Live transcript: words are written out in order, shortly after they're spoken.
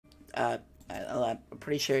I'm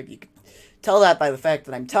pretty sure you could tell that by the fact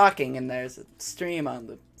that I'm talking and there's a stream on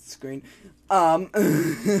the screen. But,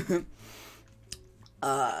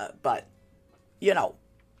 you know,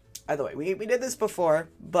 either way, we did this before,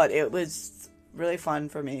 but it was really fun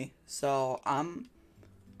for me, so I'm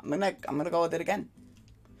gonna go with it again.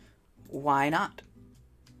 Why not?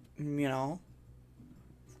 You know,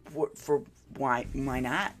 for why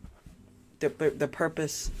not? The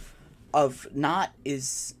purpose of not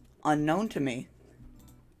is unknown to me.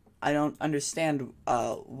 I don't understand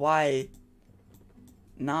why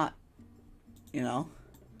not, you know.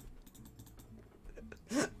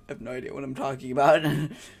 I have no idea what I'm talking about.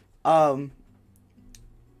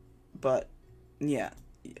 But yeah,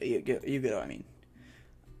 you get what I mean.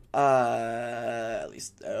 At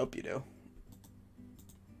least I hope you do.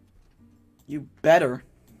 You better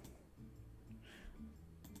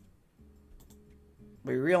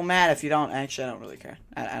be real mad if you don't. Actually, I don't really care.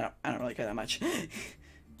 I don't really care that much.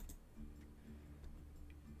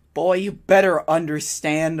 Boy, you better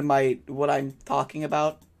understand what I'm talking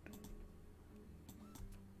about.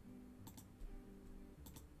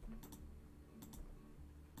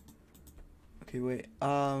 Okay, wait.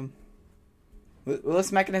 Will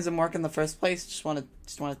this mechanism work in the first place? Just wanna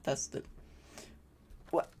test it.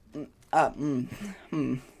 What?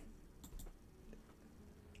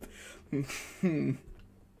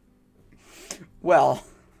 Well.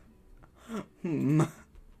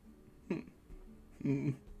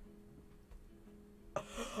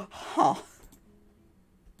 Huh.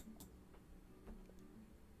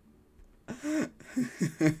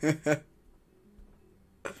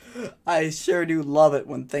 I sure do love it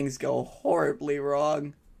when things go horribly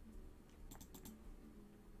wrong.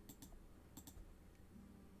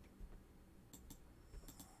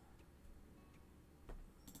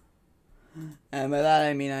 And by that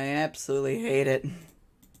I mean I absolutely hate it.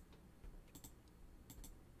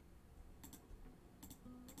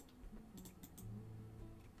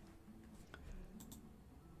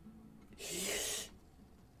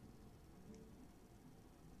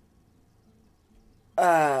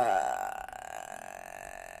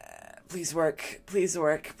 Please work. Please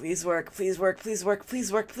work. Please work. Please work. Please work.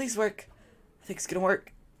 Please work. Please work. I think it's gonna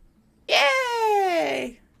work.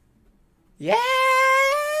 Yay! Yeah!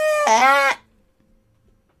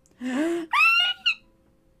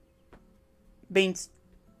 Beans.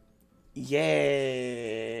 Yeah.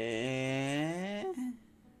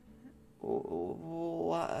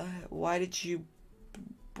 Why did you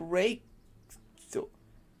break?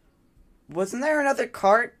 Wasn't there another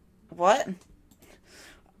cart? What?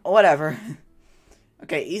 Whatever.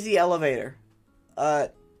 Okay, easy elevator.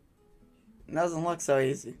 Doesn't look so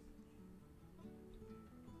easy.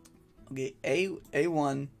 Okay,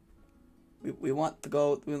 A1. We want to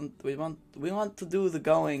go. We want to do the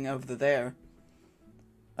going of the there.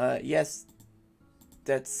 Yes,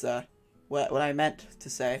 that's what I meant to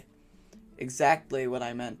say. Exactly what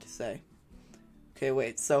I meant to say. Okay,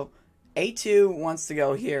 wait. So A2 wants to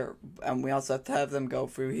go here, and we also have to have them go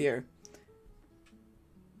through here.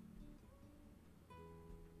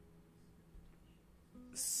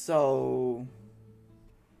 So,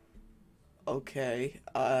 okay,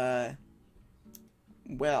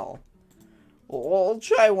 well, we'll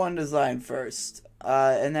try one design first,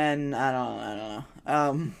 and then, I don't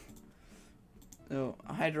know, so,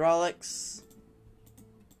 hydraulics,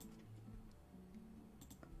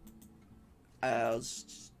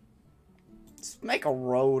 let's just make a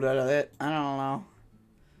road out of it, I don't know.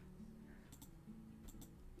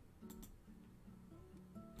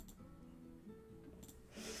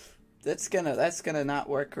 That's gonna not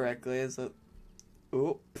work correctly, is it?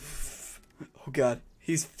 Oh, oh God,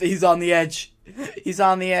 he's on the edge. He's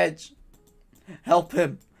on the edge. Help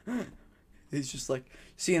him. He's just like,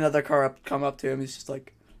 see another car come up to him. He's just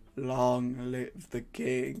like, long live the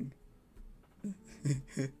king.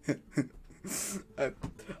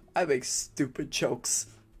 I make stupid jokes.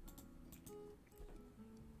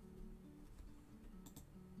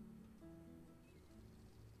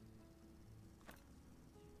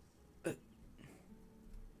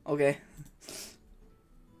 Okay.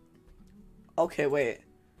 Okay, wait.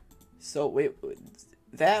 So, wait.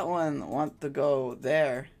 That one want to go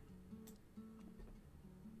there.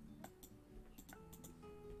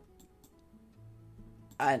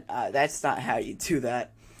 That's not how you do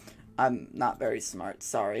that. I'm not very smart,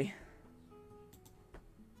 sorry.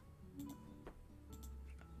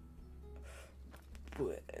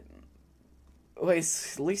 Wait,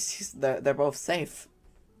 at least they're both safe.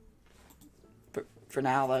 For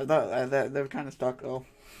now, they're kind of stuck, though.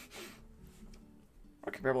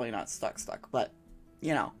 Or probably not stuck, but,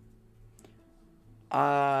 you know.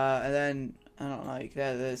 And then, I don't know, you could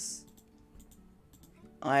have this.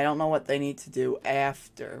 I don't know what they need to do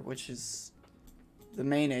after, which is the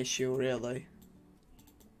main issue, really.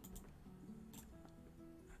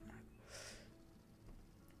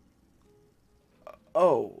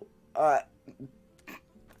 Oh, ah,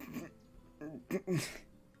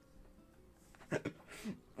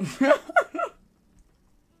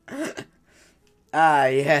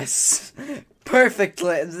 yes.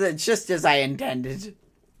 Perfectly, just as I intended.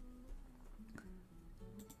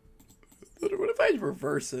 What if I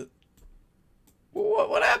reverse it?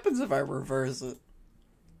 What happens if I reverse it?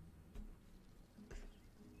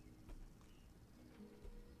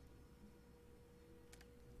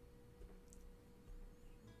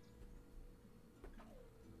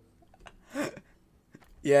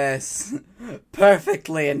 Yes,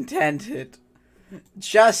 perfectly intended.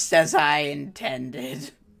 Just as I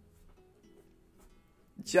intended.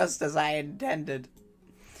 Just as I intended.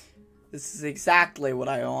 This is exactly what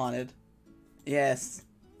I wanted. Yes.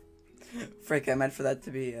 Frick, I meant for that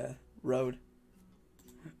to be a road.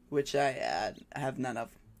 Which I have none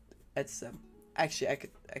of. It's, actually, I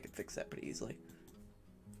could fix that pretty easily.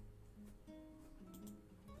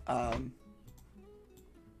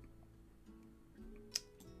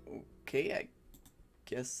 Okay, I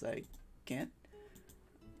guess I can't.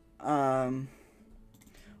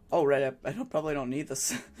 Oh, right, I probably don't need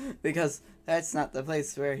this. Because that's not the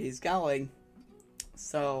place where he's going.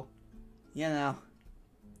 So, you know,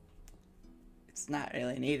 it's not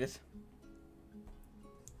really needed.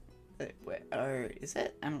 Wait, or is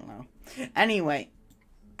it? I don't know. Anyway.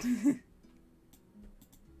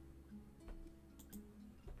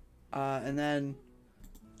 And then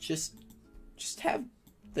just have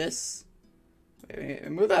this. Wait,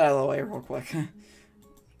 move that out of the way real quick.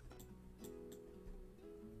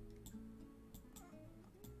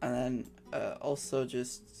 And then also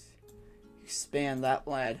just expand that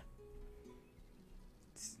lid.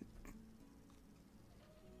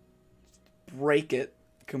 Break it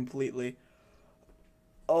completely.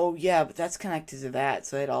 Oh yeah, but that's connected to that,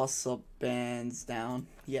 so it also bends down.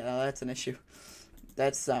 Yeah, no, that's an issue.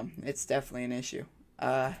 That's it's definitely an issue.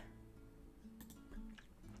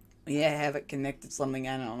 Yeah, have it connected to something,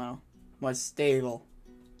 I don't know, more stable.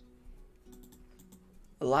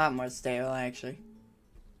 A lot more stable, actually.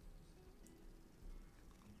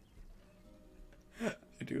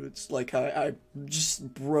 Dude, it's like I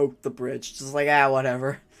just broke the bridge. Just like,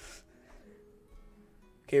 whatever.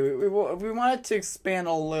 Okay, we want it to expand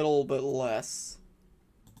a little bit less.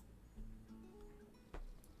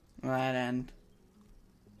 That end.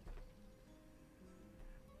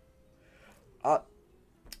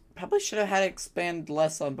 Probably should have had it expand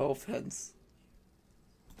less on both ends.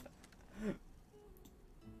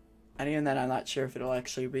 And even then, I'm not sure if it'll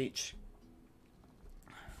actually reach.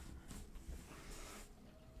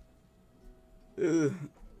 A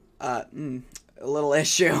little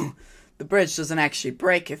issue. The bridge doesn't actually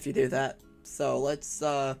break if you do that. So let's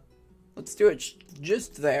do it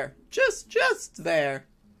just there. Just there.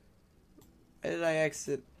 Where did I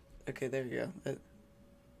exit? Okay, there you go.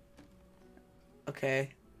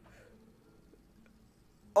 Okay.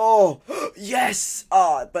 Oh, yes!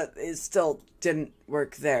 But it still didn't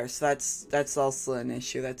work there. So that's also an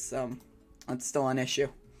issue. That's still an issue.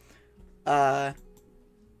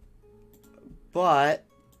 But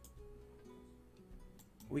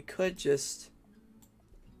we could just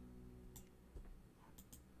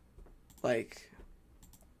like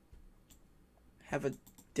have a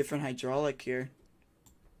different hydraulic here.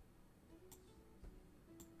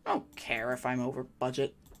 I don't care if I'm over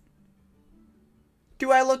budget.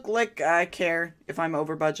 Do I look like I care if I'm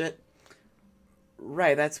over budget?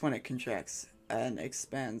 Right, that's when it contracts and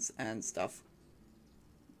expands and stuff.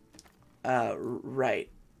 Right.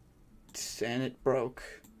 And it broke.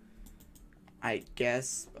 I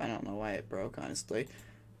guess. I don't know why it broke, honestly.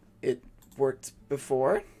 It worked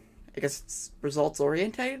before. I guess it's results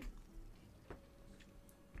oriented.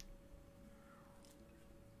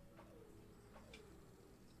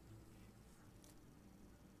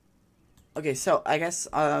 Okay, so I guess,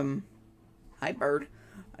 hi bird.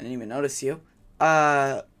 I didn't even notice you.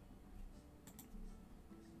 So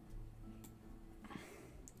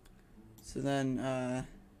then,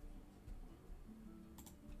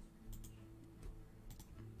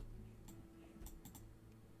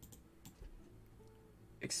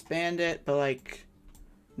 expand it, but like,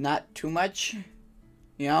 not too much,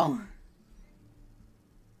 you know?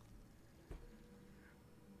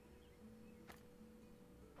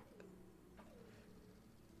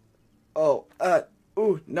 Oh,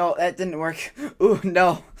 ooh, no, that didn't work. Ooh,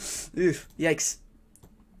 no. Ooh, yikes.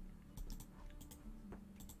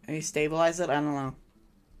 Maybe stabilize it? I don't know.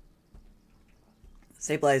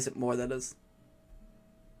 Stabilize it more, that is.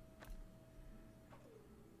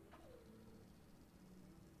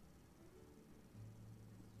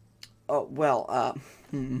 Oh, well,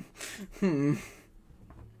 Why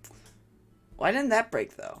didn't that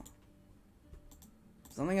break, though?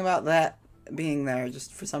 Something about that being there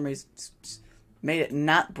just for some reason made it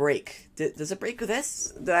not break. Does it break with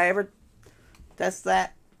this? Did I ever test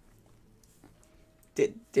that?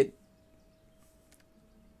 Did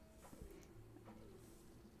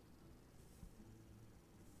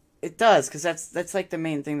it does, because that's like the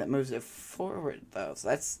main thing that moves it forward, though. So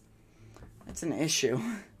that's an issue.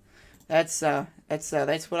 That's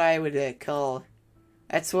what I would call.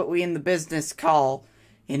 That's what we in the business call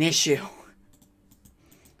an issue.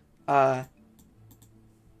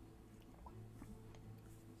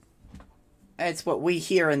 It's what we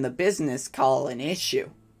here in the business call an issue.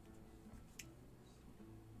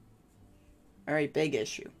 Very big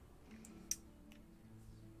issue.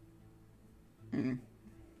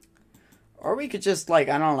 Or we could just, like,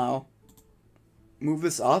 I don't know, move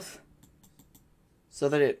this up so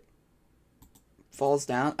that it falls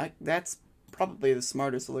down. That's probably the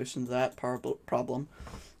smarter solution to that problem.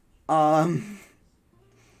 I'm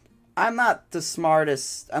not the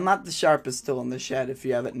smartest. I'm not the sharpest tool in the shed, if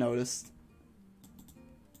you haven't noticed.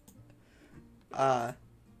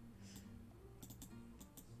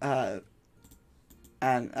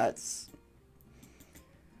 And that's...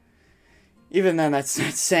 Even then, that's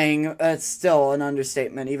saying... That's still an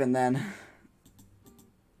understatement, even then.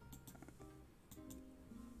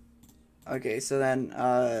 Okay, so then,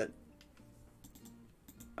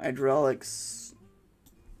 hydraulics...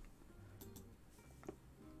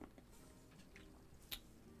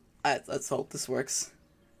 let's hope this works.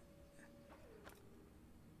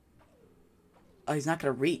 Oh, he's not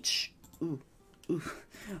gonna reach. Ooh. Ooh.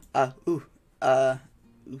 Ooh.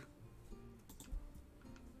 Ooh.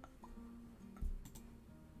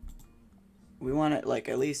 We want it, like,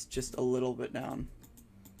 at least just a little bit down.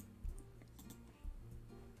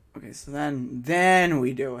 Okay, so then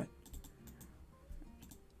we do it.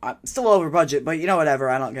 I'm still over budget, but you know,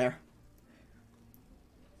 whatever, I don't care.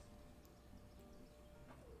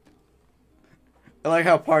 I like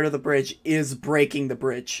how part of the bridge is breaking the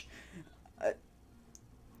bridge.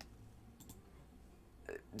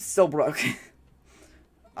 Still broke.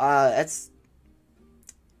 It's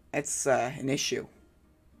an issue.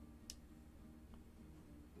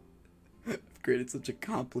 I've created such a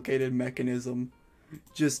complicated mechanism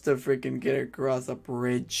just to freaking get across a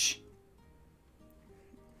bridge.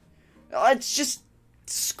 Let's just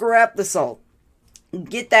scrap the salt.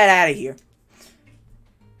 Get that out of here.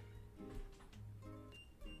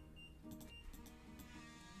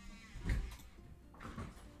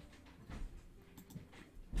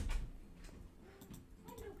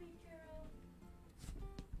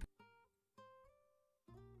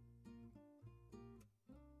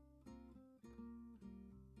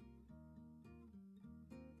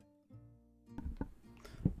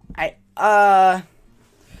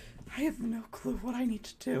 I have no clue what I need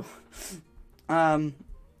to do. I'm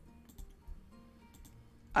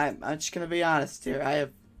just gonna be honest here. I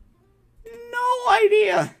have no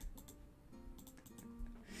idea.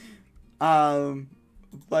 But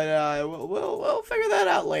we'll figure that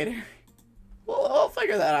out later. We'll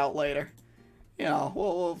figure that out later. You know,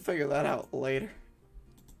 we'll figure that out later.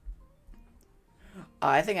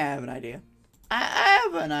 I think I have an idea. I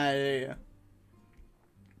have an idea.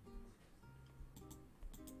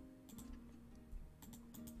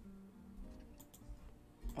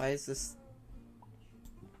 Why is this?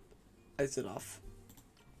 Is it off?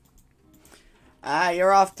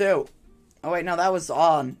 You're off too. Oh wait, no, that was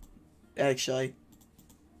on. Actually.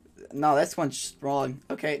 No, this one's wrong.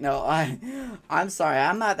 Okay, no, I'm sorry,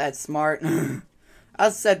 I'm not that smart.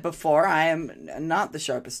 As said before, I am not the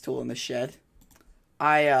sharpest tool in the shed.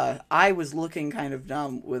 I was looking kind of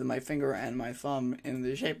dumb with my finger and my thumb in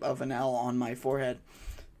the shape of an L on my forehead.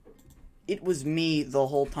 It was me the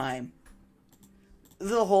whole time.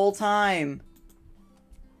 The whole time.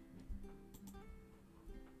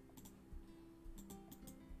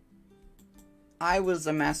 I was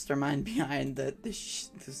a mastermind behind this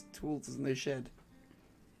tools in the shed.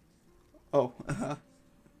 Oh,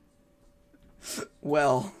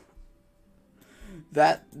 well,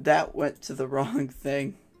 that went to the wrong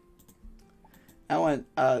thing. That went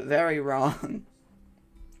very wrong.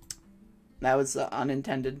 That was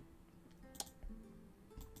unintended.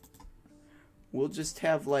 We'll just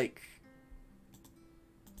have, like,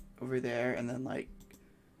 over there, and then, like,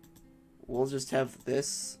 we'll just have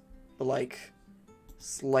this, but, like,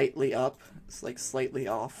 slightly up, It's like slightly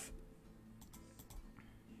off.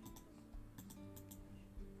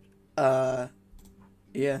 Yeah.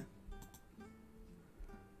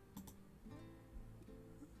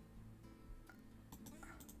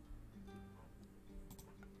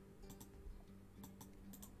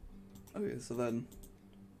 Okay, so then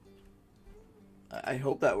I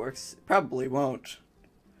hope that works. Probably won't.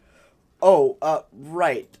 Oh,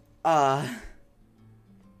 right.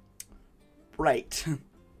 Right.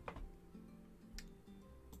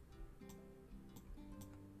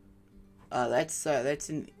 That's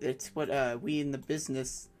what we in the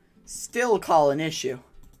business still call an issue.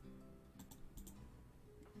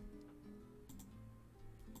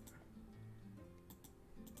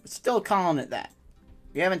 We're still calling it that.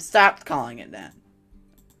 We haven't stopped calling it that.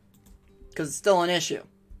 Because it's still an issue.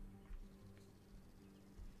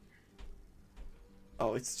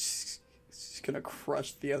 Oh, it's just gonna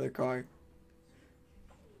crush the other car.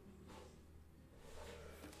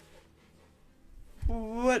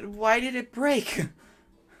 What? Why did it break?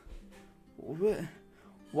 What?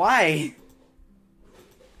 Why?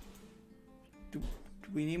 Do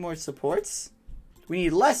we need more supports? We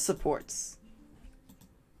need less supports.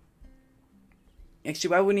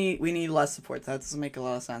 Actually, why would we need less supports? That doesn't make a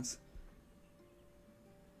lot of sense.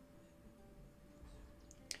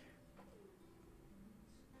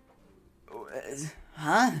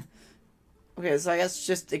 Huh? Okay, so I guess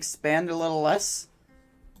just expand a little less.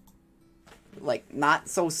 Like, not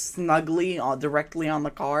so snugly directly on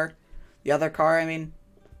the car. The other car, I mean.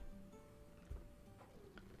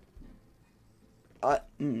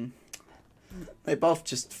 They both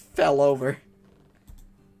just fell over.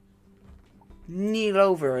 Kneel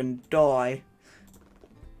over and die.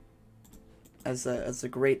 As a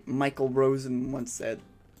great Michael Rosen once said.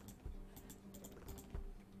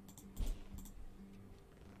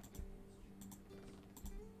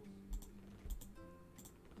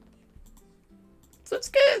 So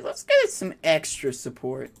let's get some extra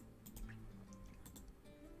support.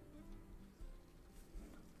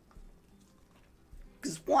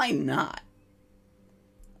 Cause why not?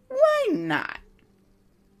 Why not?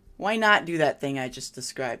 Why not do that thing I just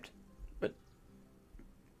described? But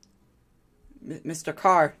Mr.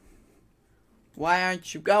 Carr, why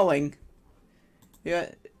aren't you going? You're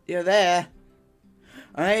there.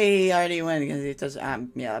 I already went because it does. Yeah,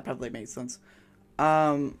 that probably makes sense.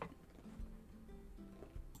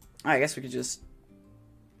 I guess we could just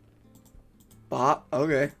bop.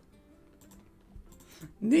 Okay.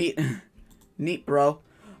 Neat. Neat, bro.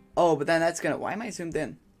 Oh, but then that's gonna. Why am I zoomed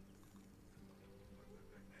in?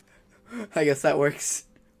 I guess that works.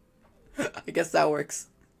 I guess that works.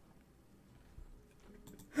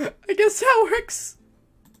 I guess that works.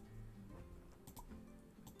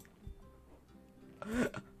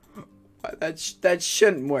 That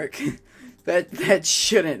shouldn't work. That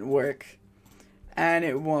shouldn't work. And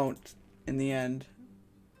it won't in the end.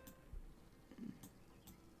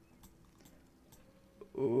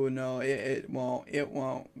 Oh no, it won't. It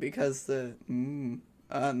won't because the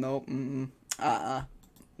nope.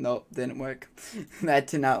 Nope, didn't work. That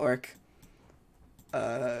did not work.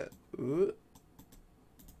 Ooh.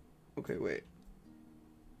 Okay, wait.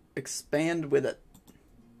 Expand with it.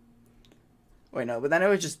 Wait, no, but then it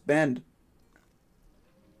would just bend.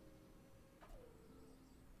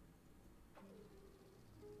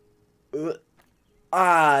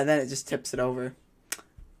 Then it just tips it over.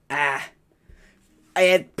 I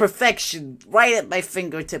had perfection right at my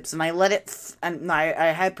fingertips, and I let it. I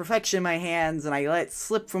had perfection in my hands, and I let it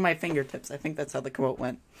slip from my fingertips. I think that's how the quote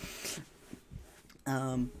went.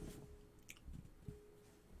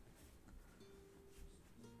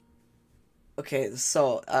 Okay,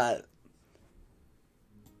 so I'm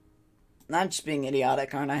just being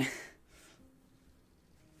idiotic, aren't I?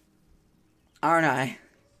 Aren't I?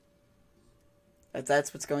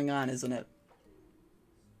 That's what's going on, isn't it?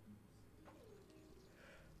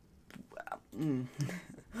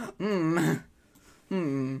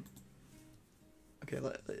 Okay,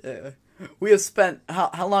 we have spent...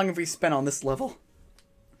 How long have we spent on this level?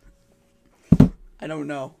 I don't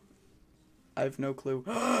know. I have no clue.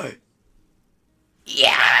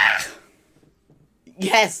 Yeah!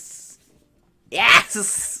 Yes!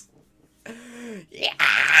 Yes! Yeah!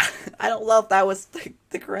 I don't know if that was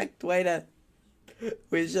the correct way to...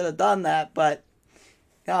 We should have done that, but...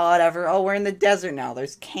 Oh, whatever. Oh, we're in the desert now.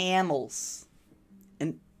 There's camels.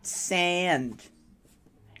 And sand.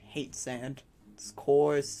 I hate sand. It's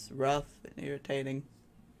coarse, rough, and irritating.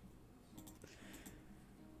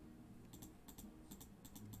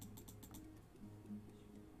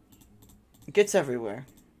 It gets everywhere.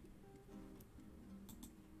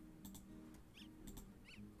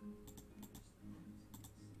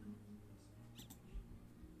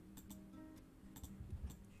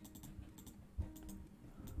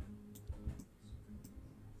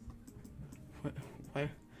 Why?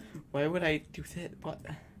 Why would I do that?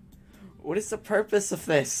 What is the purpose of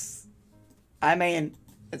this? I mean,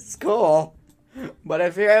 it's cool, but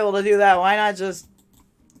if you're able to do that, why not just,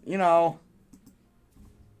 you know?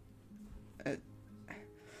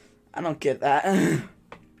 I don't get that.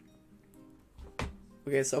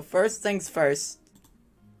 Okay, so first things first.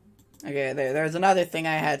 Okay, there's another thing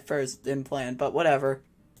I had first in plan, but whatever.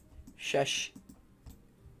 Shush.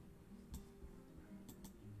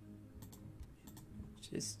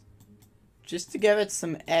 Just to give it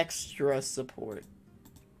some extra support.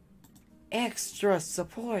 Extra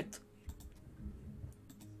support.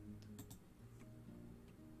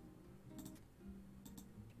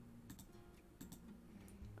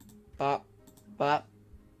 Bop, bop,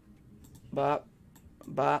 bop,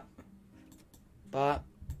 bop, bop,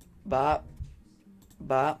 bop,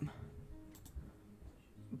 bop,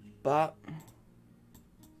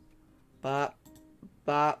 bop,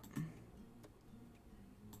 bop, bop,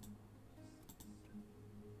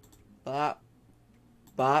 bop,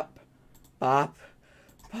 bop, bop,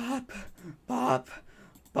 bop, bop,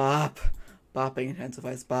 bop, bopping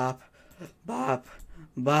intensifies bop, bop,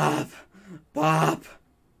 bop, bop,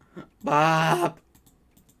 bop,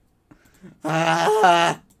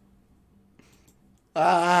 ah,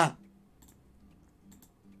 ah.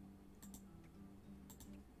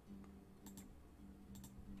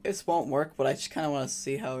 This won't work, but I just kind of want to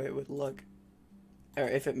see how it would look. Or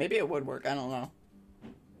if it, maybe it would work, I don't know.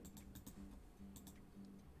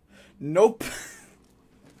 Nope.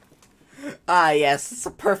 Ah, yes, it's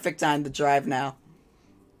a perfect time to drive now.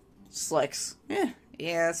 Slicks.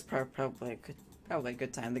 Yeah, it's probably a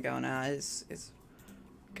good time to go now. It's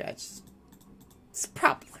okay, it's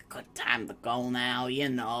probably a good time to go now, you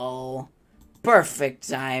know. Perfect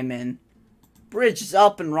timing. Bridge is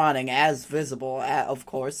up and running, as visible, of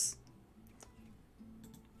course.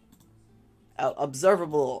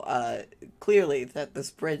 Observable, clearly, that this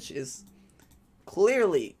bridge is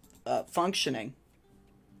clearly functioning.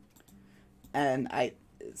 And I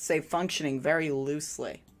say functioning very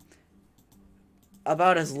loosely.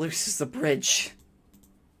 About as loose as the bridge.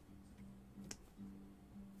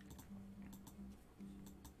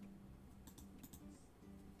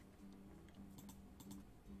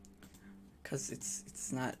 Because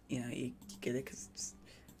it's not, you know, you get it because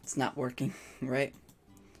it's not working, right?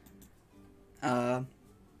 I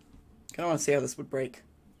don't want to see how this would break.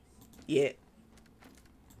 Yeah.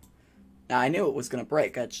 Now, I knew it was going to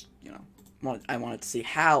break. I just, you know, I wanted to see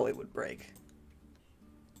how it would break.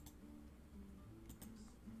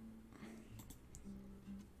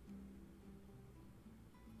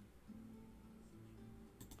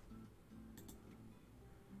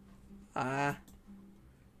 Okay,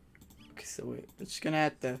 so we're just gonna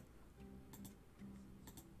have to...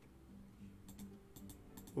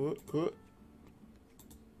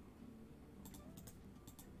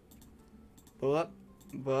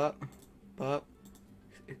 But...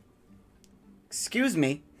 Excuse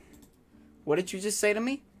me. What did you just say to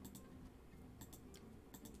me?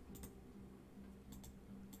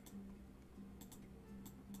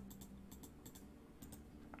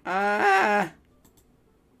 I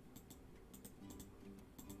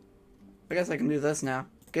guess I can do this now.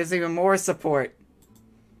 Gives even more support.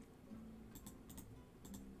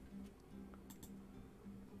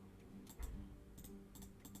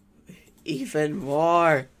 Even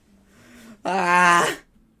more.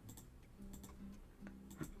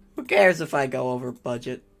 Who cares if I go over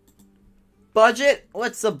budget? Budget?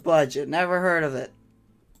 What's a budget? Never heard of it.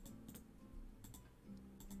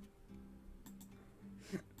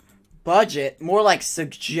 Budget? More like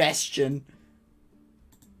suggestion.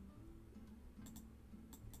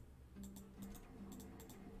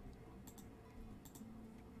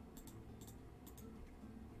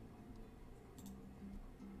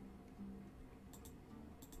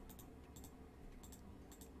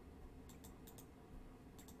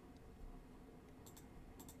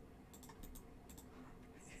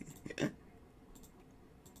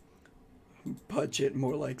 Budget,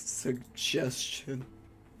 more like suggestion.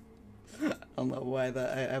 I don't know why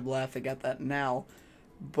I'm laughing at that now.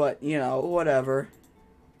 But, you know, whatever.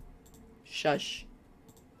 Shush.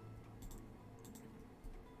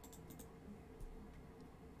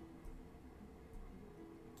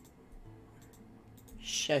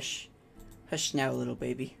 Shush. Hush now, little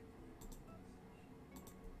baby.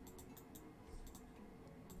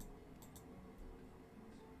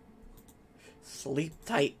 Sleep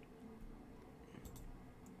tight.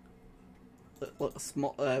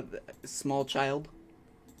 Small child.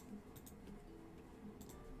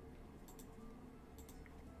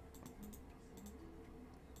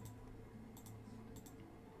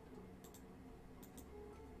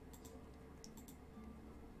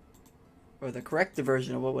 or the correct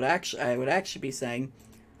version of what would I would actually be saying,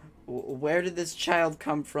 where did this child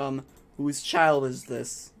come from? Whose child is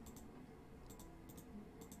this?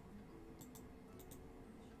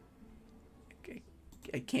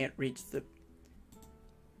 I can't reach the...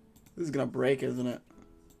 This is gonna break, isn't it?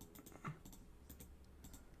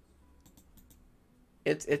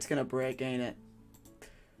 It's gonna break, ain't it?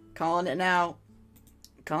 Calling it now.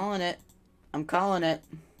 Calling it. I'm calling it.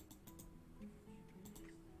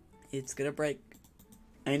 It's gonna break.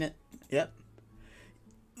 Ain't it? Yep.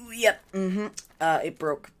 Yep. It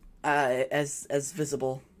broke. As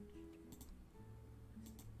visible.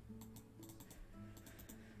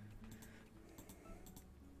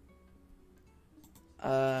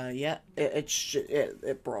 Yeah.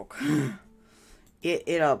 It broke.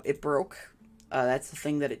 It broke. That's the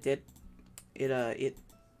thing that it did.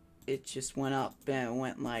 It just went up and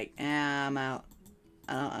went like, I'm out.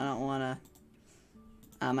 I don't wanna.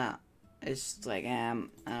 I'm out. It's just like, I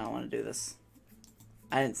don't want to do this.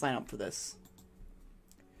 I didn't sign up for this.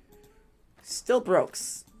 Still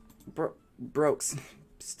brokes. Brokes.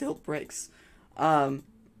 Still breaks. But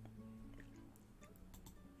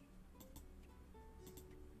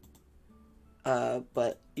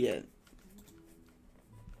yeah.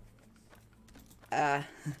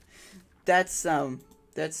 That's an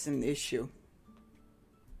issue.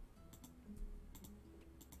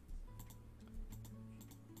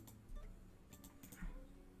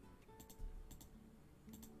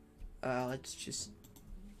 Let's just...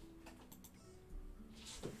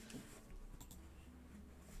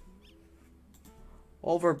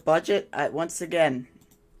 Over budget? Once again,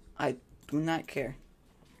 I do not care.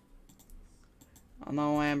 I don't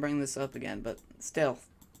know why I'm bringing this up again, but still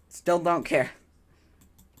don't care.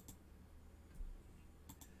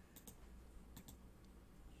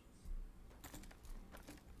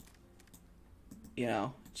 You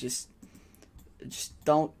know, just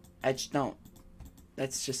don't. I just don't.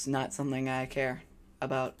 That's just not something I care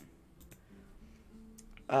about.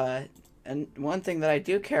 And one thing that I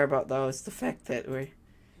do care about, though, is the fact that we're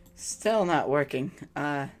still not working,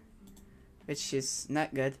 which is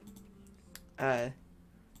not good.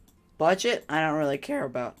 Budget, I don't really care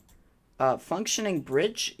about. Functioning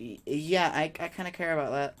bridge, yeah, I kind of care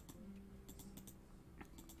about that.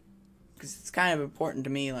 Because it's kind of important to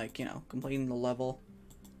me, like, you know, completing the level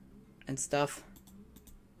and stuff.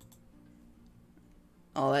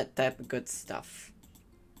 All that type of good stuff.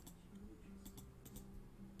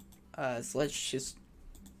 So let's just...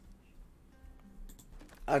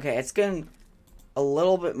 Okay, it's getting a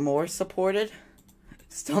little bit more supported.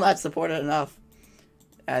 Still not supported enough,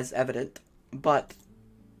 as evident, but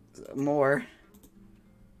more.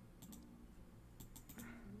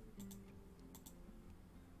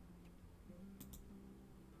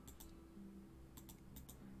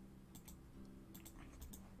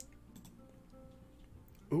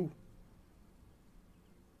 Ooh.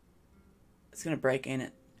 It's gonna break, ain't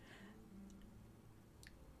it?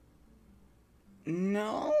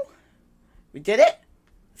 No? We did it?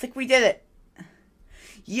 I think we did it.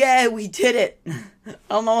 Yeah, we did it. I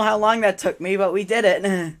don't know how long that took me, but we did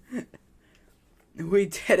it. We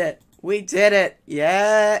did it. We did it.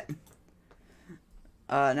 Yeah.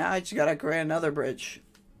 Now I just gotta create another bridge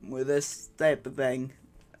with this type of thing.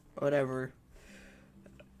 Whatever.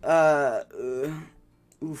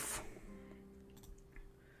 Oof.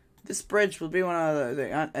 This bridge will be one of the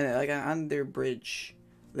like an under bridge.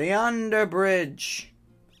 The under bridge.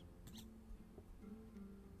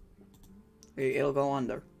 It'll go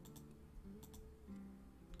under.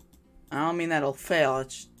 I don't mean that'll fail.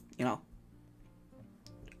 It's, you know.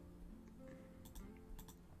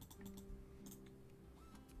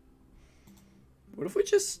 What if we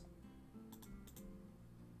just...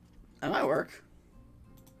 That might work.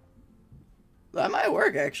 That might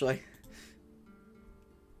work, actually.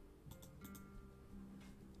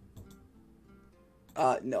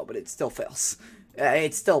 No, but it still fails.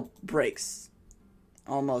 It still breaks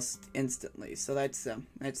almost instantly, so that's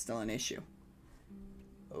still an issue.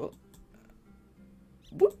 Oh.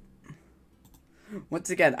 Whoop. Once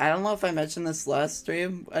again, I don't know if I mentioned this last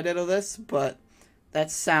stream I did of this, but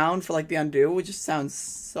that sound for like the undo would just sound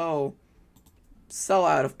so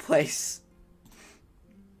out of place.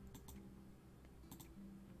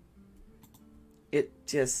 It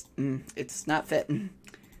just it's not fitting.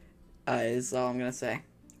 Is all I'm gonna say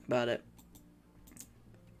about it.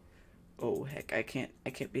 Oh heck, I can't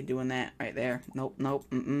be doing that right there. Nope.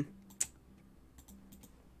 Is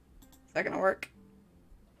that gonna work?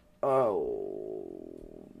 Oh.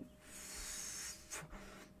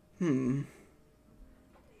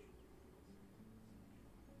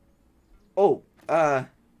 Oh,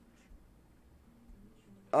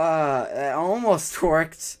 It almost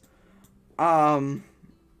worked. But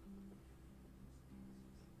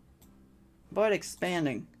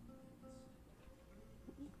expanding.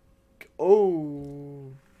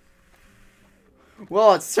 Oh.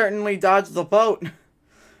 Well, it certainly dodged the boat.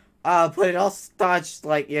 But it also dodged,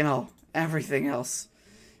 like, you know, everything else.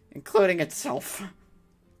 Including itself.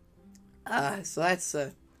 So that's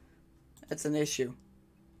an issue.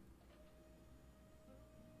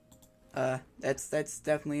 That's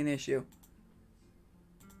definitely an issue.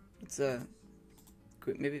 It's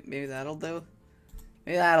maybe that'll do.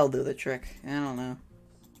 Maybe that'll do the trick. I don't know.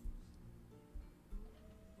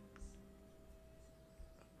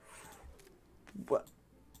 What?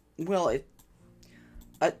 Well,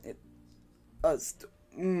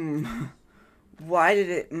 why did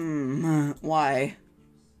it? Why?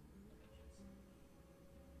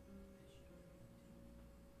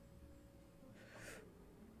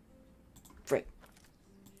 Frick.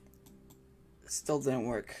 Still didn't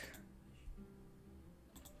work.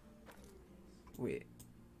 Wait.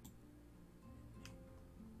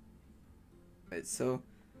 So.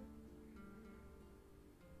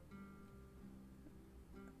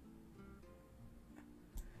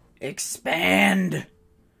 Expand!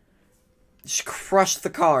 Just crush the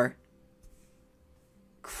car.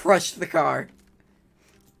 Crush the car.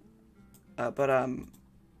 Well,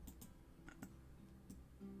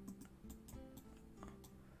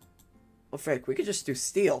 frick, we could just do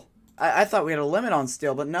steel. I thought we had a limit on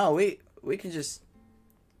steel, but no, we can just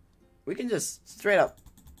straight up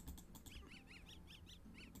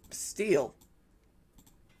steel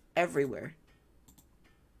everywhere.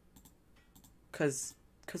 Cause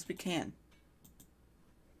we can.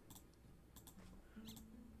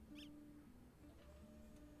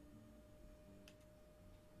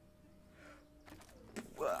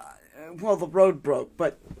 Well, the road broke,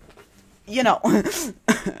 but you know,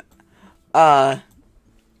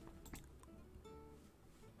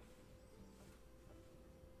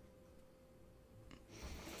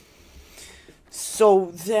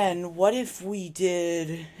 So then, what if we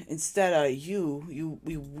did, instead of you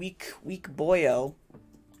weak boyo,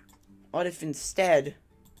 what if instead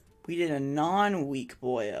we did a non-weak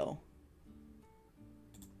boyo?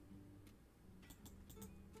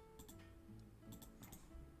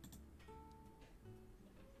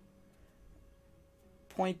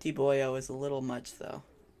 Pointy boyo is a little much, though.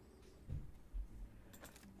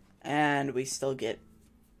 And we still get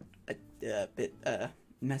a bit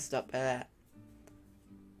messed up by that,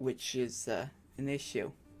 which is an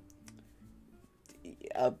issue.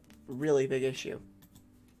 A really big issue.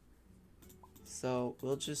 So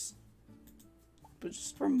we'll just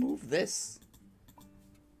remove this.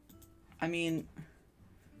 I mean,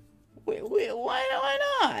 why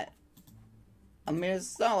not? I mean,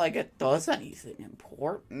 it's not like it does anything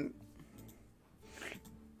important.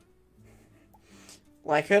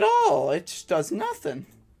 Like at all. It just does nothing.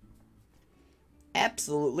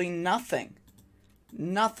 Absolutely nothing.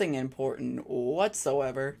 Nothing important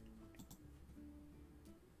whatsoever.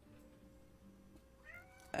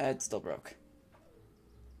 It still broke.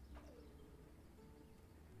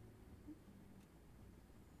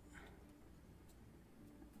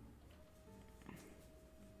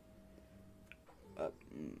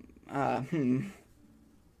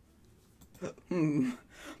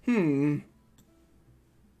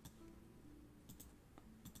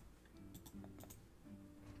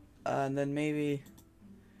 And then maybe,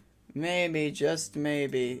 just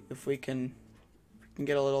maybe, if we can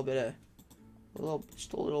get a little bit of,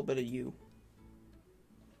 just a little bit of you.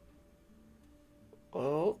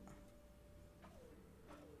 Oh.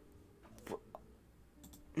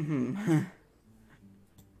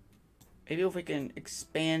 Maybe if we can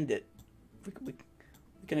expand it, we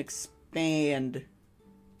can expand.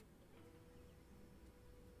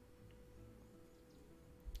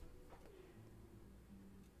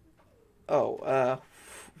 Oh,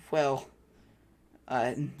 well,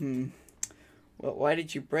 well, why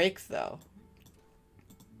did you break, though?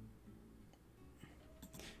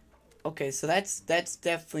 Okay, so that's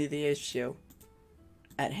definitely the issue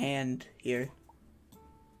at hand here.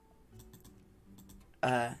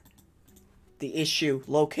 The issue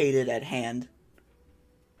located at hand.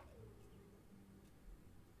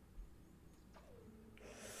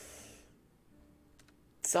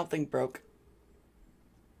 Something broke.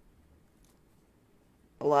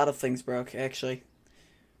 A lot of things broke, actually.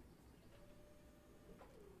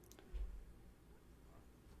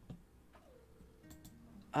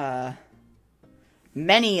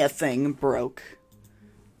 Many a thing broke.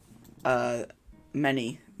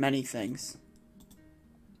 Many things.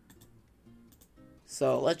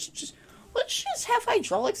 So let's let's just have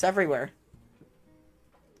hydraulics everywhere.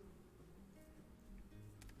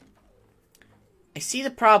 I see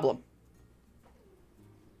the problem.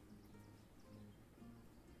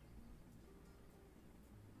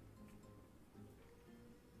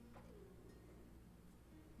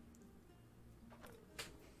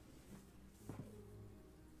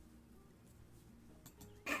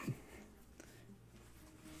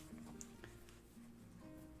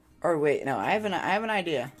 Or wait, no, I have an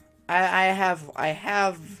idea.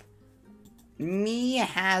 Me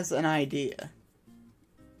has an idea.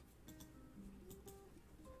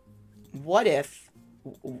 What if,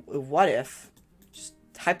 just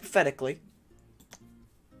hypothetically,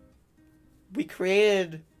 we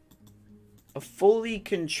created a fully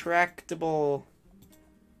contractible,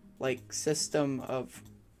 like, system of,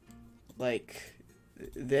 like,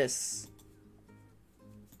 this.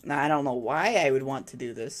 Now, I don't know why I would want to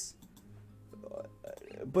do this,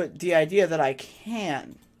 but the idea that I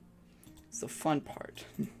can is the fun part.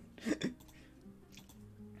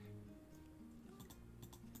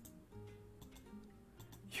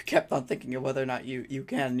 You kept on thinking of whether or not you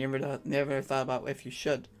can. Never thought about if you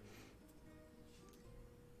should.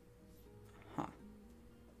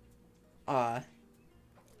 Huh.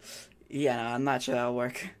 Yeah, no, I'm not sure that'll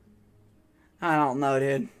work. I don't know,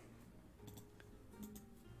 dude.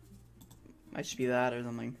 Might just be that or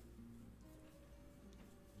something.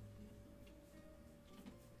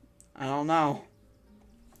 I don't know.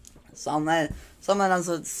 Something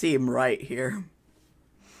doesn't seem right here.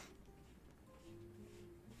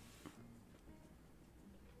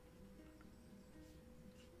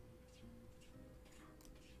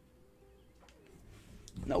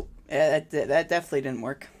 Nope. That definitely didn't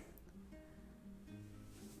work.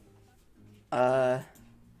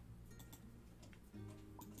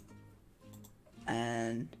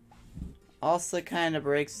 And also kind of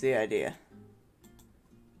breaks the idea.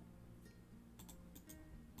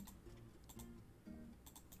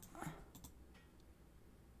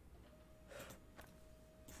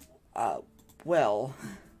 Well.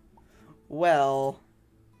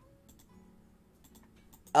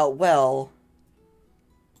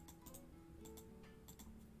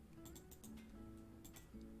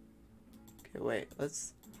 Okay, wait.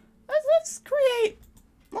 Let's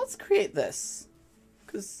create this.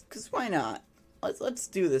 Cause why not? Let's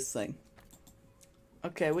do this thing.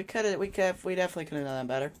 Okay, we definitely could have done that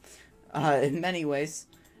better. In many ways.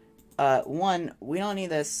 1, we don't need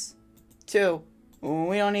this. 2,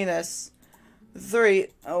 we don't need this. 3,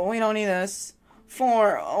 we don't need this.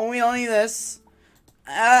 4, we don't need this.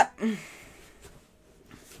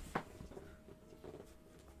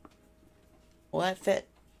 Will that fit?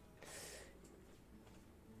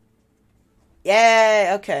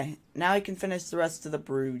 Yay! Okay. Now we can finish the rest of the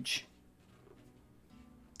Bruges.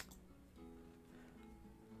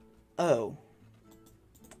 Oh.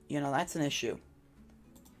 You know, that's an issue.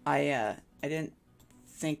 I didn't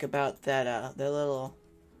think about that, the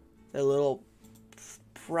little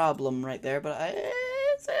problem right there, but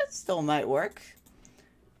it still might work.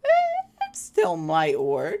 It still might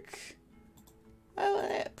work.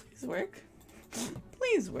 Please work.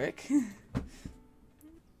 Please work.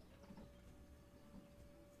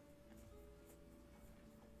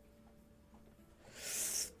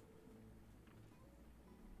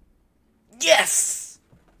 Yes!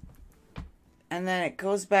 And then it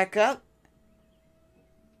goes back up.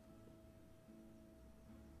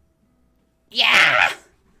 Yeah!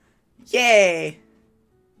 Yay!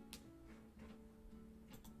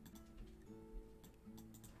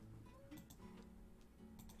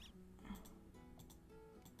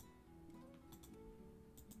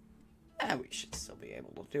 We should still be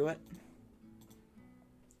able to do it.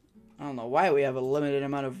 I don't know why we have a limited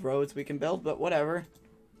amount of roads we can build, but whatever.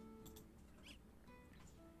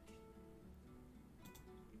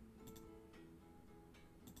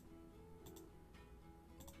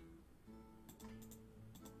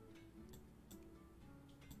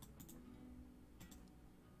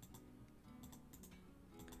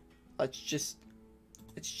 Let's just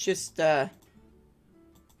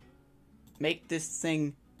make this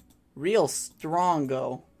thing real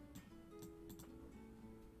strongo.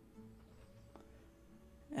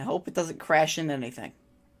 I hope it doesn't crash into anything.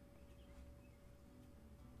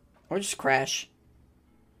 Or just crash.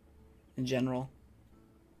 In general.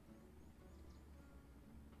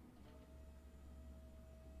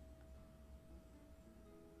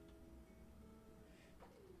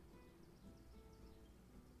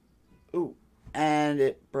 Ooh. And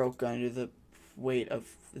it broke under the weight of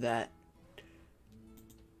that.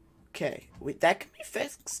 Okay. Wait, that can be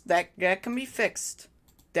fixed. That can be fixed.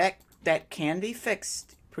 That can be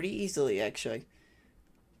fixed. pretty easily, actually.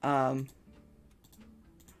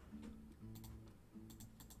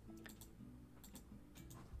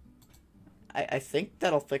 I think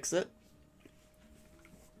that'll fix it.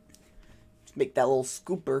 Just make that little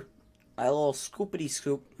scooper. A little scoopity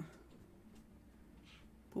scoop.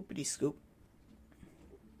 Poopity scoop.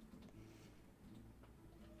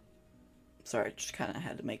 Sorry, I just kind of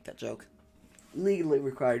had to make that joke. Legally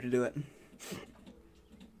required to do it.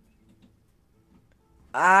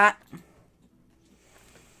 Ah.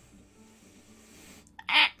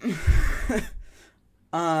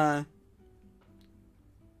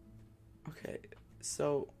 Okay,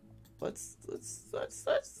 so let's do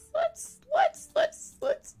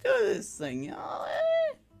this thing, y'all.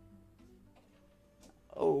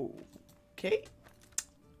 Okay.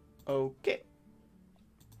 Okay.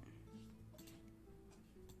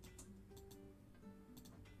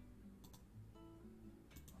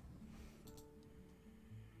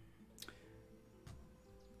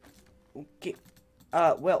 Okay.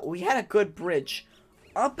 Well, we had a good bridge.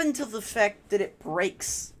 Up until the fact that it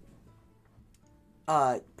breaks.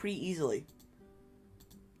 Pretty easily.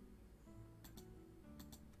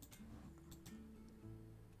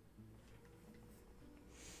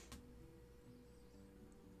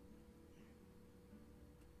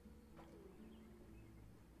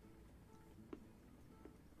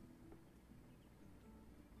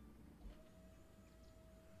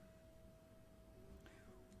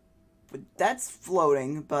 But that's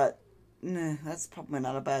floating, but nah, that's probably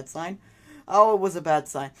not a bad sign. Oh, it was a bad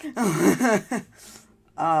sign.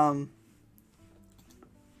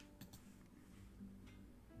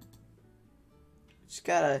 Just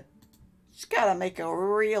gotta make it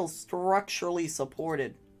real structurally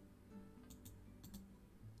supported.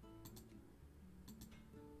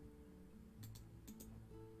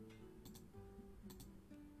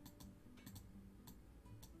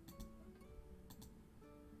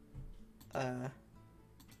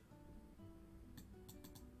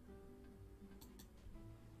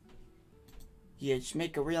 Yeah, just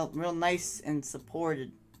make it real nice and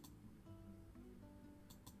supported.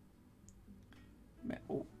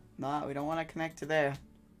 Oh, no, we don't want to connect to there.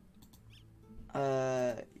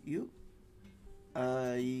 You?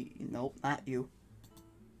 Nope, not you.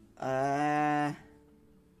 I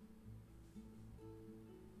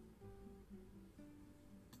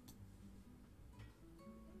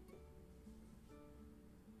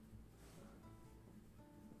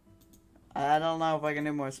don't know if I can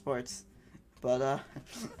do more sports, but,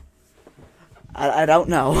 I don't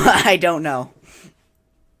know. I don't know.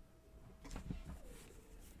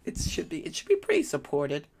 It should be pretty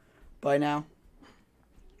supported by now.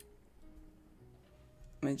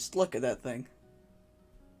 I mean, just look at that thing.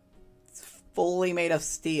 It's fully made of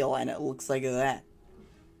steel, and it looks like that.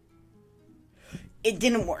 It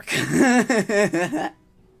didn't work.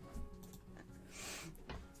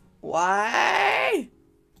 Why?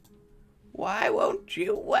 Why won't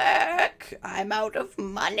you work? I'm out of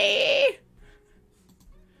money.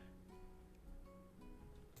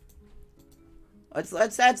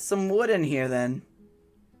 Let's add some wood in here then.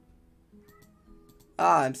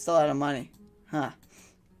 Ah, I'm still out of money. Huh.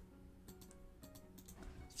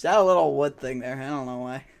 Just add a little wood thing there. I don't know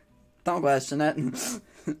why. Don't question it.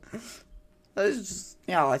 It's just,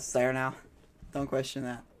 you know, it's there now. Don't question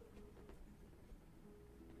that.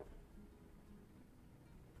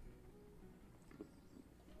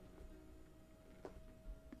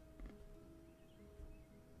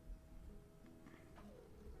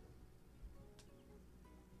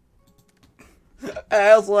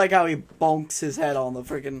 I also like how he bonks his head on the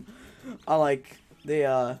freaking, on like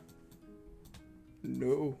the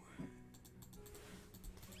no,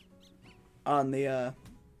 on the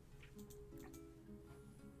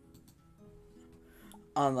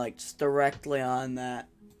on like just directly on that.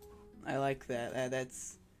 I like that.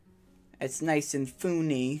 It's nice and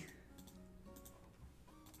foony.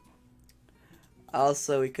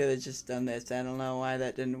 Also, we could have just done this. I don't know why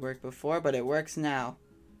that didn't work before, but it works now.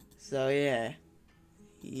 So yeah.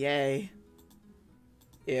 Yay.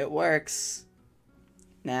 It works.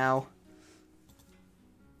 Now.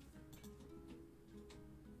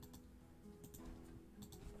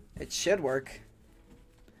 It should work.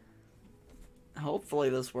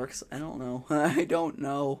 Hopefully this works. I don't know. I don't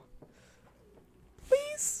know.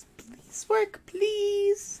 Please. Please work.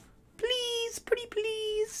 Please. Please. Pretty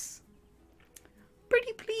please.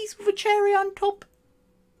 Pretty please with a cherry on top.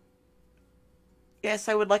 Yes,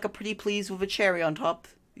 I would like a pretty please with a cherry on top.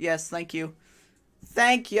 Yes, thank you.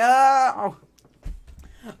 Thank you! How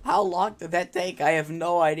long did that take? I have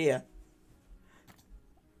no idea.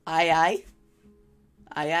 Aye, aye?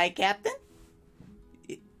 Aye, aye, Captain?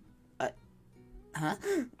 Huh?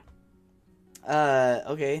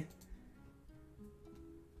 Okay.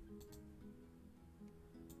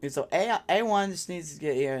 So A1 just needs to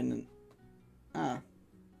get here and huh.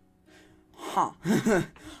 Huh.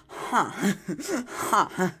 Huh.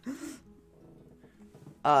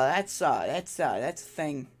 That's a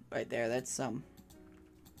thing right there. That's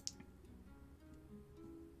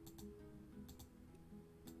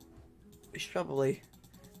we should probably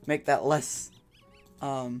make that less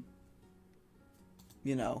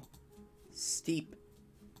you know, steep.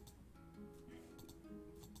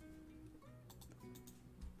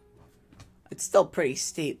 It's still pretty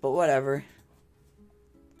steep, but whatever.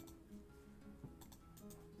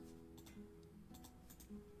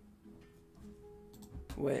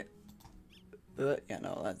 Wait. Yeah,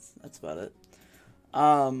 no, that's about it.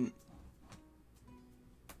 And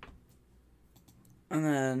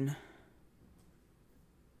then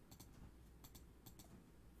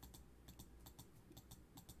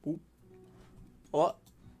what?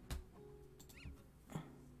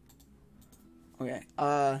 Okay.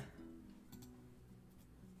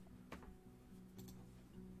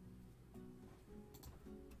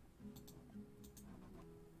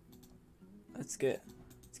 Let's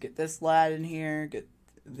get this lad in here. Get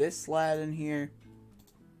this lad in here.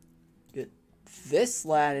 Get this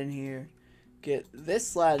lad in here. Get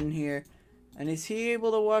this lad in here. And is he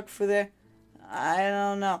able to walk for there? I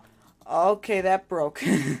don't know. Okay, that broke.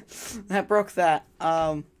 That broke that.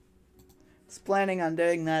 Was planning on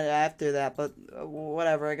doing that after that, but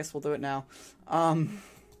whatever. I guess we'll do it now.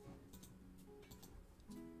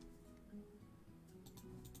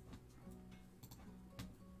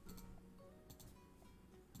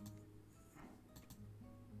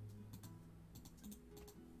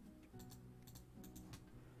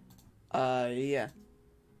 Yeah.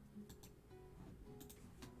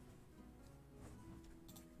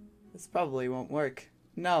 This probably won't work.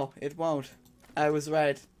 No, it won't. I was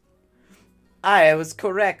right. I was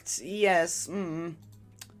correct. Yes.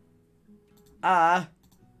 Ah.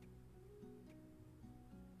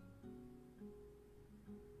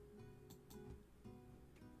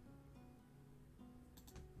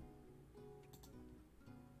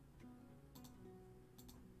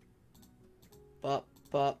 Bop,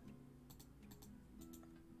 bop.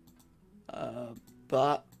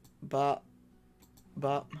 Bop, bop,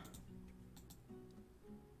 bop.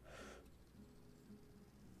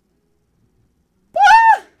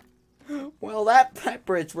 Well, that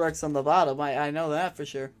bridge works on the bottom. I know that for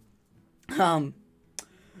sure. But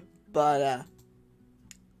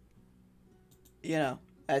you know,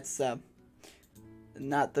 that's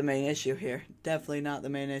not the main issue here. Definitely not the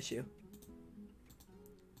main issue.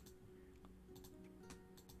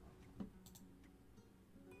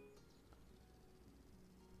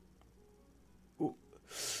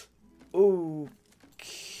 Ooh.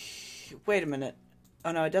 Wait a minute.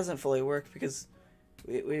 Oh no, it doesn't fully work because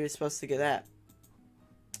we were supposed to get that.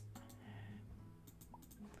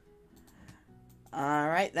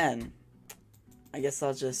 Alright then. I guess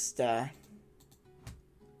I'll just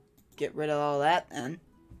get rid of all that then.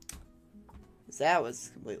 Because that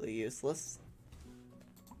was completely useless.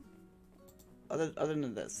 Other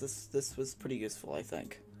than this was pretty useful, I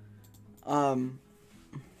think.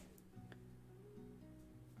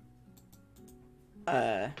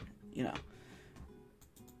 You know.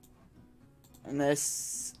 And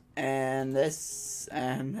this, and this,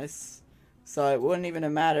 and this. So it wouldn't even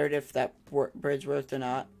have mattered if that bridge worked or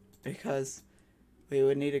not, because we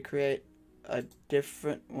would need to create a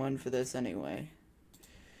different one for this anyway.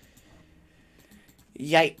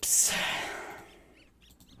 Yipes.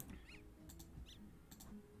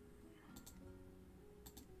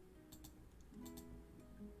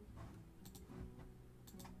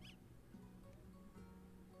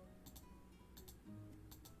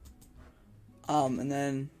 And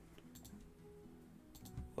then,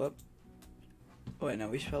 whoop. Wait, no,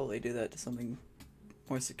 we should probably do that to something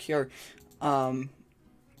more secure. Like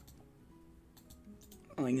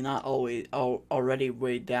not always already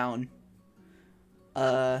weighed down.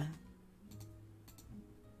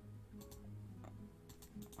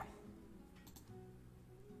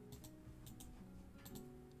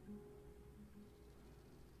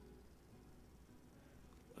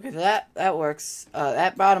 Okay, that works.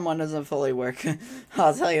 That bottom one doesn't fully work.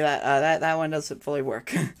 I'll tell you that. That one doesn't fully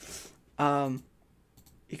work.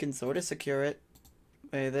 You can sort of secure it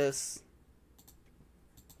by this.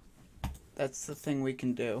 That's the thing we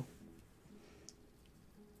can do.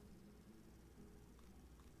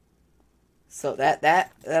 So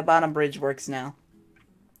that bottom bridge works now.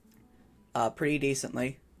 Pretty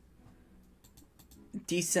decently.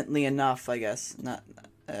 Decently enough, I guess. Not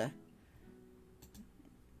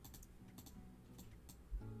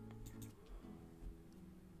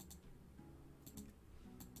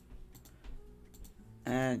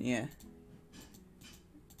And yeah.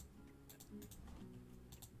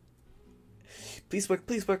 Please work,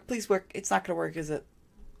 please work, please work. It's not gonna work, is it?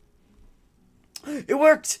 It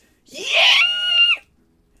worked! Yeah!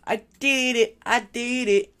 I did it, I did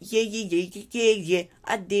it. Yeah, yeah, yeah, yeah, yeah, yeah.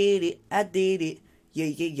 I did it, I did it. Yeah,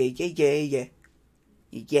 yeah, yeah, yeah, yeah,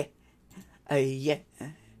 yeah. Yeah.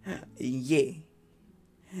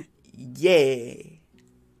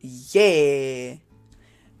 Yeah.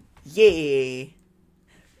 Yeah. Yeah. Yeah.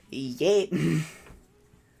 Yeah. Yeah.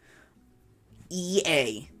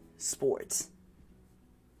 EA Sports.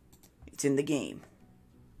 It's in the game.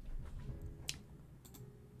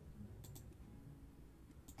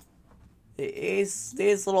 It is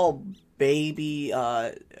these little baby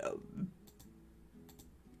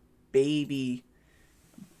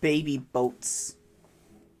baby boats.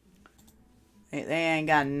 They ain't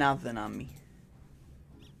got nothing on me.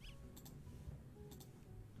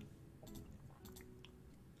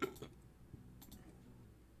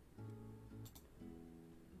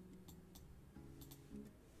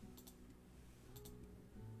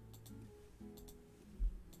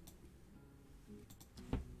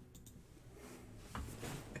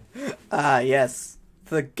 Ah, yes.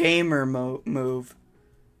 The gamer move.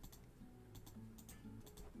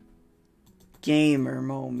 Gamer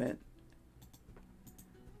moment.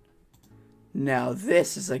 Now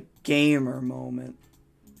this is a gamer moment.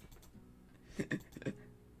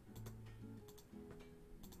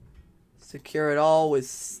 Secure it all with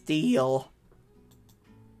steel.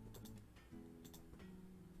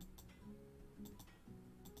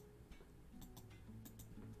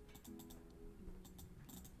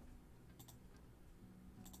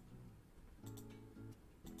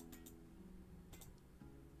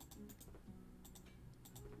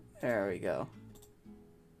 There we go.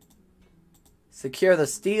 Secure the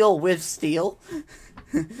steel with steel.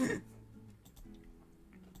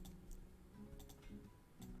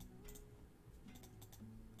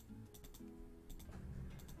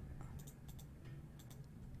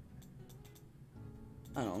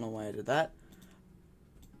 I don't know why I did that.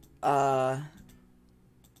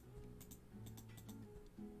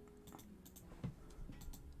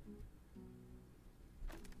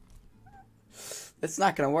 It's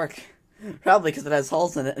not gonna work. Probably because it has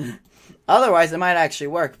holes in it. Otherwise, it might actually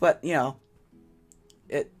work, but, you know,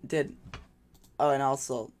 it did. Oh, and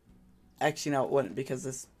also, actually, no, it wouldn't, because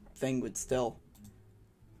this thing would still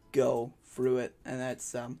go through it, and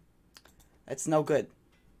that's no good.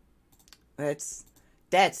 That's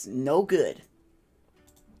no good.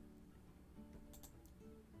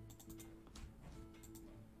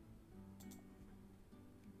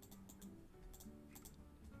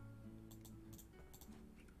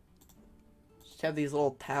 Just have these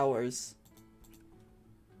little towers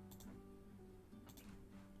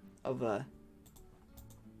of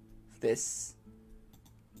this.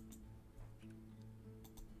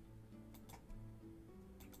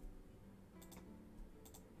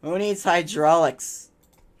 Who needs hydraulics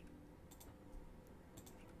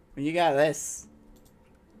when you got this?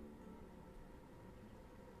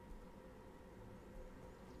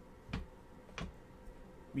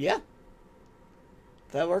 Yeah,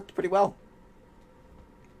 that worked pretty well.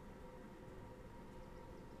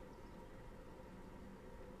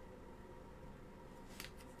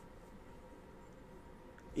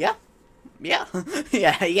 Yeah. Yeah.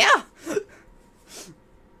 Yeah, yeah.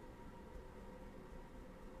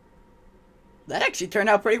 That actually turned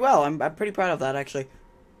out pretty well. I'm pretty proud of that, actually.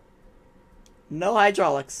 No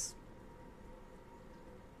hydraulics.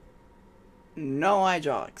 No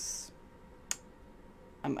hydraulics.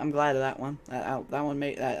 I'm glad of that one. That one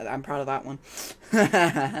made. I'm proud of that one.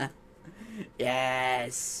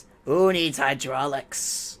 Yes. Who needs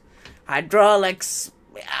hydraulics? Hydraulics.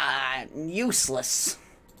 Useless.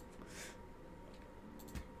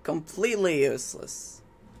 Completely useless.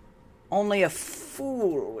 Only a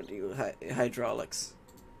fool would use hydraulics.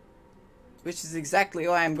 Which is exactly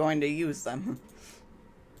why I'm going to use them.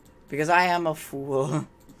 Because I am a fool.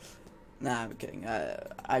 Nah, I'm kidding.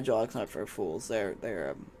 Hydraulics not for fools.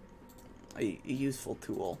 They're a useful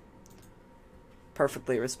tool.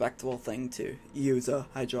 Perfectly respectable thing to use a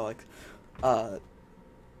hydraulic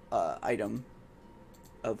item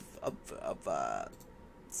of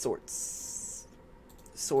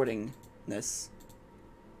sortingness.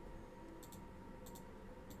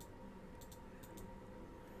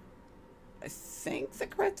 I think the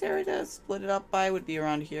correct area to split it up by would be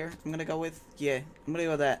around here. I'm gonna go with, yeah, I'm gonna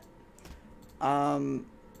go with that.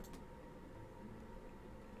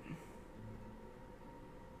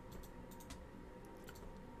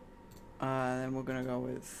 Then we're gonna go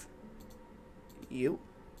with you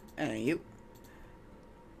and you.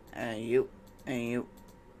 And you. And you.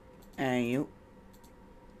 And you.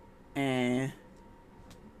 And...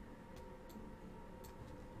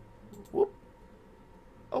 Whoop.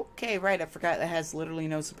 Okay, right, I forgot that has literally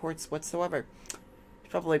no supports whatsoever.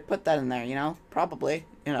 Should probably put that in there, you know? Probably,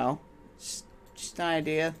 you know. Just an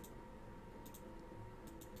idea.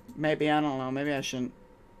 Maybe, I don't know, maybe I shouldn't.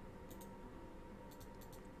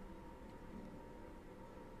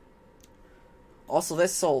 Also,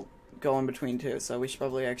 this will go in between too, so we should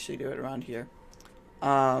probably actually do it around here.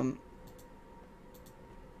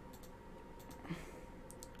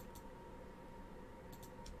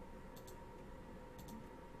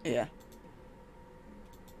 Yeah.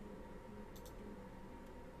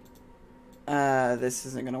 This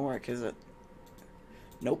isn't gonna work, is it?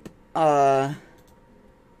 Nope. That's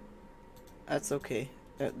okay.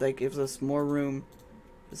 That gives us more room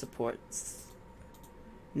for supports.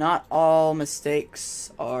 Not all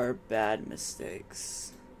mistakes are bad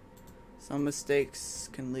mistakes. Some mistakes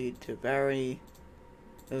can lead to very,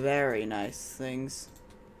 very nice things.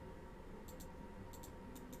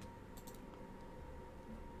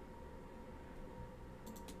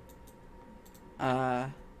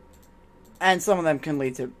 And some of them can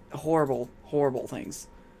lead to horrible, horrible things.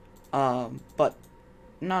 But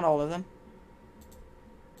not all of them.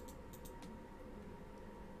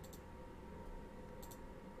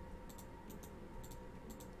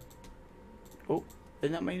 Oh,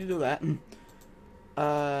 did not mean to do that.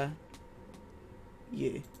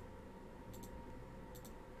 Yeah.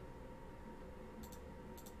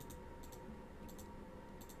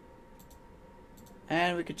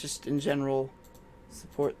 And we could just, in general,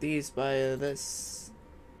 support these by this.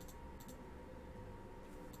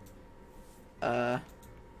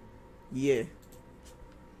 Yeah.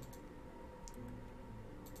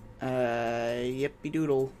 Yippee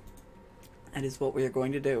doodle. That is what we are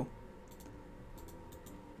going to do.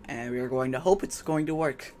 And we are going to hope it's going to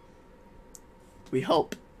work. We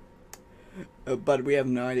hope. But we have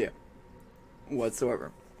no idea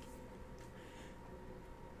whatsoever.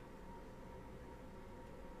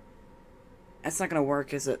 That's not gonna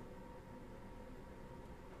work, is it?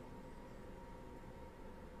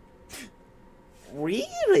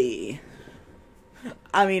 Really?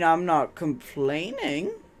 I mean, I'm not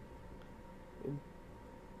complaining.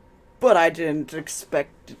 But I didn't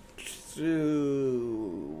expect it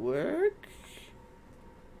to work.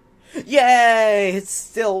 Yay! It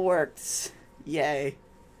still worked. Yay.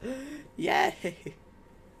 Yay.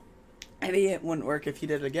 I mean, it wouldn't work if you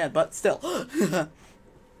did it again, but still. I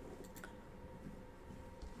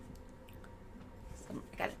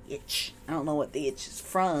got an itch. I don't know what the itch is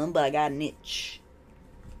from, but I got an itch.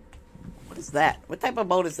 What is that? What type of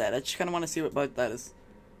boat is that? I just kind of want to see what boat that is. Is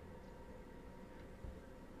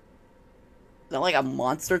that like a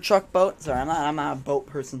monster truck boat? Sorry, I'm not a boat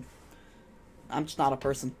person. I'm just not a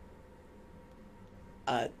person.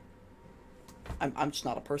 I'm just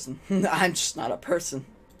not a person. I'm just not a person.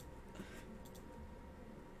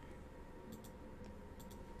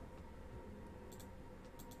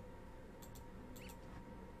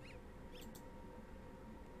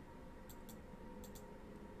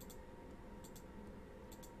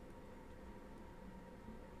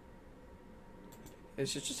 It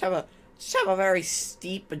should just have a very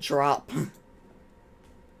steep drop.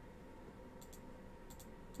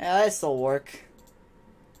 Yeah, this'll work.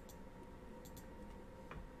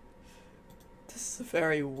 This is a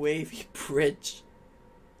very wavy bridge.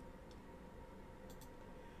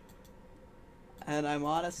 And I'm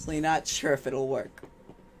honestly not sure if it'll work.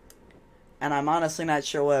 And I'm honestly not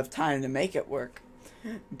sure we'll have time to make it work.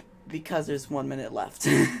 Because there's 1 minute left.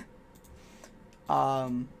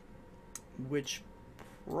 Which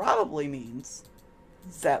probably means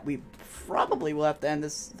that we probably will have to end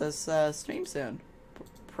this stream soon.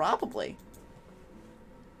 Probably.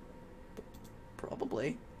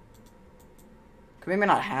 Probably. Maybe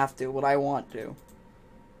not have to, but I want to.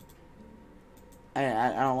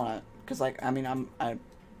 I don't want to, cause like I mean I'm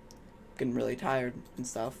getting really tired and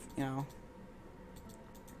stuff, you know.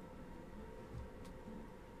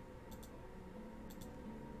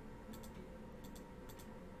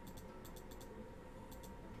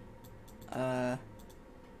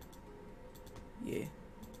 Yeah.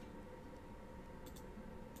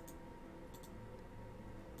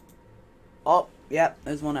 Oh, yep,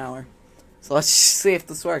 there's 1 hour. So let's just see if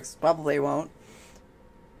this works. Probably won't.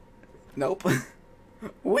 Nope.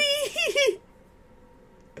 Whee!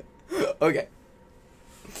 Okay.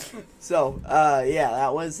 So, yeah,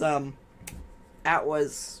 that was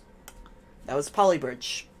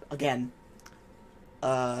Polybridge again.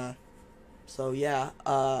 So yeah,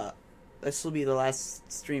 this will be the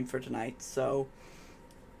last stream for tonight. So,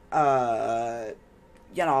 uh,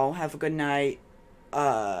 have a good night,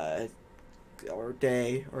 or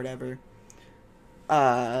day, or whatever.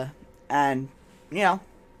 Uh, and, you know,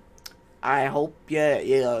 I hope you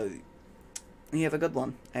have a good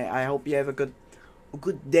one. I hope you have a good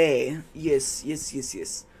day. Yes, yes, yes,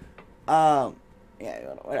 yes.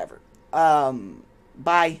 Yeah, whatever.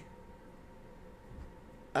 Bye.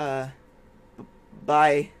 Uh,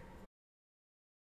 bye.